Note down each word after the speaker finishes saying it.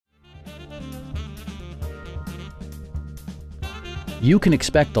You can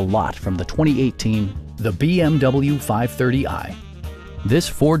expect a lot from the 2018 the BMW 530i. This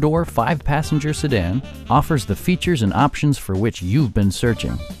four-door, five-passenger sedan offers the features and options for which you've been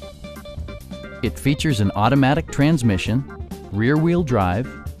searching. It features an automatic transmission, rear-wheel drive,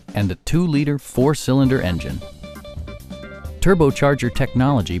 and a 2-liter four-cylinder engine. Turbocharger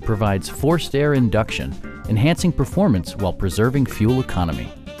technology provides forced air induction, enhancing performance while preserving fuel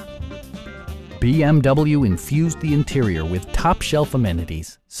economy. BMW infused the interior with top-shelf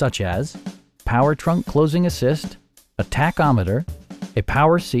amenities such as power trunk closing assist, a tachometer, a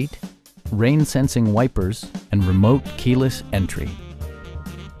power seat, rain-sensing wipers, and remote keyless entry.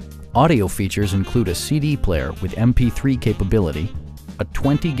 Audio features include a CD player with MP3 capability, a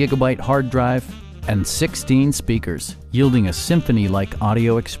 20-gigabyte hard drive, and 16 speakers, yielding a symphony-like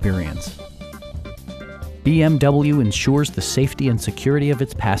audio experience. BMW ensures the safety and security of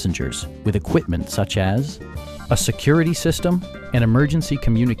its passengers with equipment such as a security system, an emergency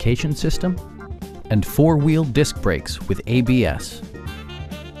communication system, and four-wheel disc brakes with ABS.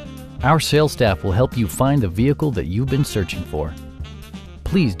 Our sales staff will help you find the vehicle that you've been searching for.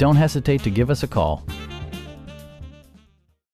 Please don't hesitate to give us a call.